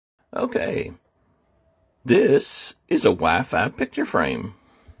Okay, this is a Wi-Fi picture frame.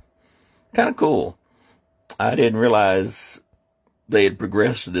 Kind of cool. I didn't realize they had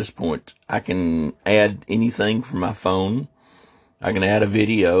progressed to this point. I can add anything from my phone. I can add a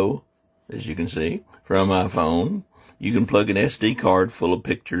video, as you can see, from my phone. You can plug an SD card full of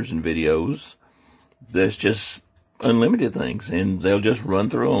pictures and videos. There's just unlimited things, and they'll just run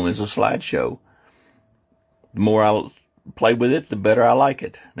through them as a slideshow. The more I play with it, the better I like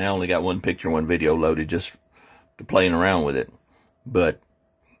it. Now I only got one picture, one video loaded just to playing around with it. But,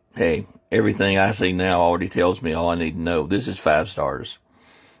 hey, everything I see now already tells me all I need to know. This is 5 stars.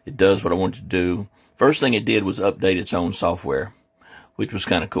 It does what I want it to do. First thing it did was update its own software, which was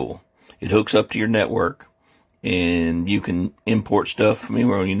kind of cool. It hooks up to your network, and you can import stuff from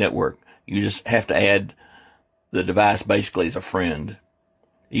anywhere on your network. You just have to add the device basically as a friend.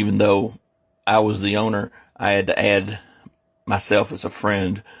 Even though I was the owner, I had to add myself as a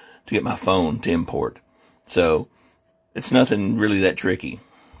friend to get my phone to import. So it's nothing really that tricky.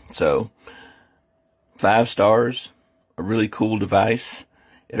 So 5 stars, a really cool device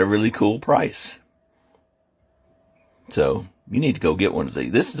at a really cool price. So you need to go get one of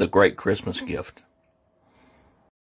these. This is a great Christmas gift.